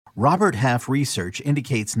Robert Half research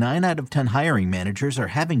indicates 9 out of 10 hiring managers are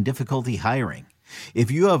having difficulty hiring.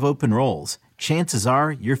 If you have open roles, chances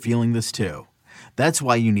are you're feeling this too. That's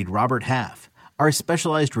why you need Robert Half. Our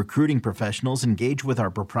specialized recruiting professionals engage with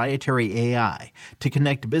our proprietary AI to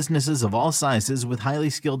connect businesses of all sizes with highly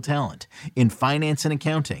skilled talent in finance and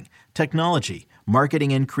accounting, technology,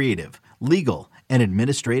 marketing and creative, legal, and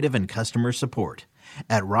administrative and customer support.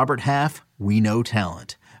 At Robert Half, we know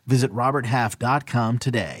talent. Visit roberthalf.com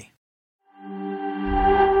today.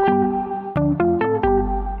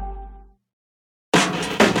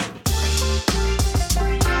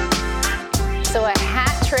 So a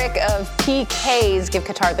hat trick of PKs give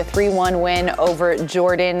Qatar the 3-1 win over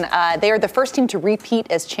Jordan. They are the first team to repeat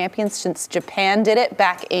as champions since Japan did it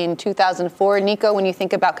back in 2004. Nico, when you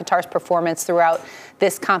think about Qatar's performance throughout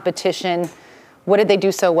this competition, what did they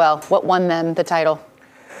do so well? What won them the title?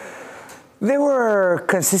 They were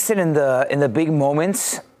consistent in the big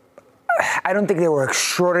moments. I don't think they were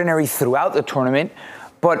extraordinary throughout the tournament,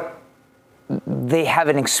 but they have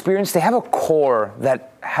an experience. They have a core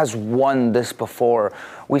that has won this before.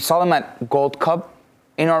 We saw them at Gold Cup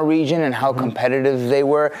in our region and how competitive they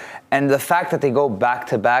were. And the fact that they go back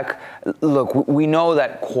to back, look, we know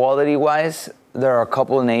that quality-wise, there are a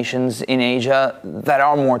couple of nations in Asia that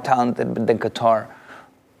are more talented than Qatar.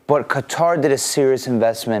 But Qatar did a serious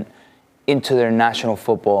investment into their national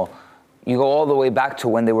football. You go all the way back to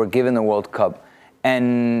when they were given the World Cup.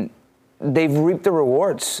 And they've reaped the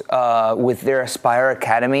rewards with their Aspire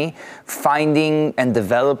Academy, finding and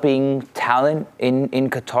developing talent in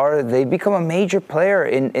Qatar. They've become a major player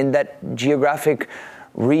in that geographic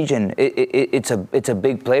region. It's a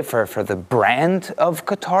big play for the brand of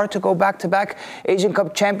Qatar to go back to back Asian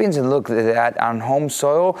Cup champions. And look, on home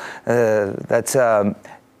soil, that's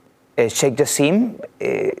Sheikh Jassim,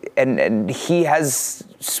 and he has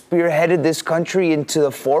spearheaded this country into the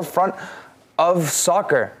forefront of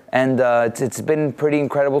soccer. And it's been pretty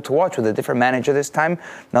incredible to watch with a different manager this time.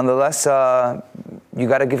 Nonetheless, you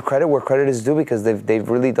got to give credit where credit is due because they've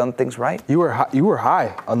really done things right. You were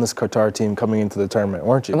high on this Qatar team coming into the tournament,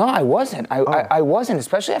 weren't you? No, I wasn't. I wasn't,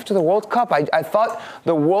 especially after the World Cup. I thought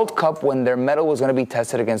the World Cup, when their medal was going to be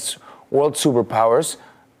tested against world superpowers,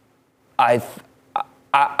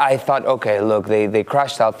 I thought, okay, look, they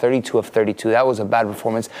crashed out 32 of 32. That was a bad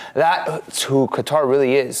performance. That's who Qatar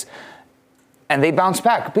really is. And they bounced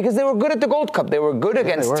back because they were good at the Gold Cup. They were good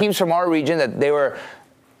against teams from our region that they were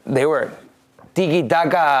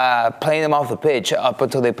tiki-taka playing them off the pitch up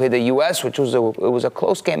until they played the U.S., which was a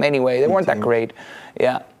close game anyway. They weren't that great.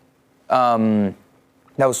 Yeah. That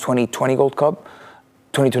was 2020 Gold Cup.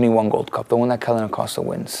 2021 Gold Cup, the one that Kellen Acosta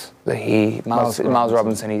wins. Miles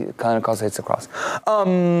Robinson, Kellen Acosta hits the cross.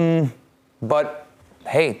 But,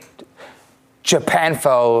 hey, Japan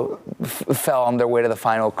fell on their way to the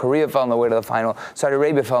final. Korea fell on their way to the final. Saudi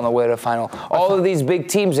Arabia fell on their way to the final. All of these big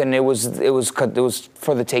teams, and it was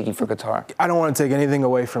for the taking for Qatar. I don't want to take anything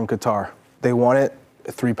away from Qatar. They won it,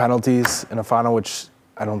 3 penalties in a final, which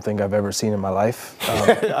I don't think I've ever seen in my life.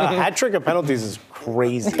 A hat trick of penalties is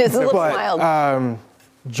crazy. It's a little wild.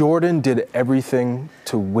 Jordan did everything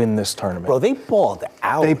to win this tournament. Bro, they balled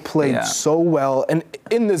out. They played so well. And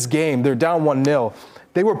in this game, they're down 1-0.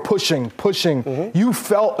 They were pushing. Mm-hmm. You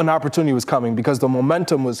felt an opportunity was coming because the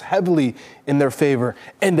momentum was heavily in their favor,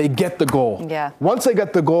 and they get the goal. Yeah. Once they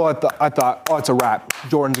got the goal, I thought, oh, it's a wrap.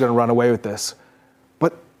 Jordan's going to run away with this.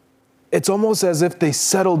 But it's almost as if they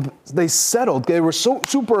settled. They were so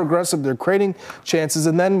super aggressive. They're creating chances.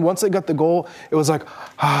 And then once they got the goal, it was like,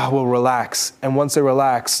 we'll relax. And once they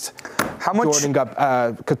relaxed,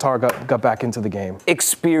 Qatar got back into the game.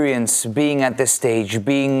 Experience being at this stage,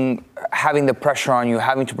 having the pressure on you,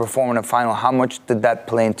 having to perform in a final, how much did that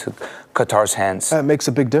play into Qatar's hands? That makes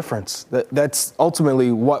a big difference. That's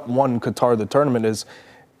ultimately what won Qatar the tournament is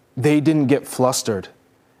they didn't get flustered.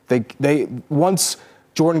 They once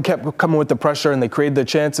Jordan kept coming with the pressure and they created the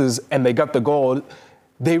chances and they got the goal,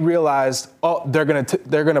 they realized, they're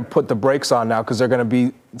gonna put the brakes on now because they're gonna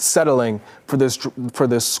be settling for this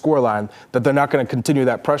scoreline, that they're not gonna continue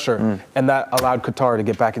that pressure, and that allowed Qatar to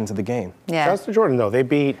get back into the game. Yeah. Shouts to Jordan, though. They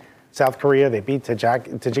beat South Korea, they beat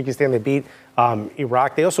Tajikistan, they beat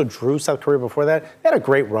Iraq. They also drew South Korea before that. They had a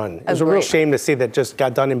great run. It was a real shame to see that just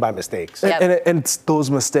got done in by mistakes. Yep. And it's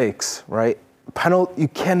those mistakes, right? You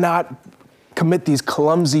cannot commit these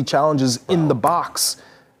clumsy challenges in the box.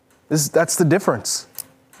 That's the difference.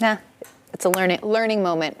 Yeah, it's a learning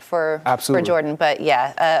moment for Absolutely. Jordan. But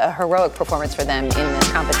yeah, a heroic performance for them in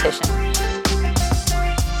this competition.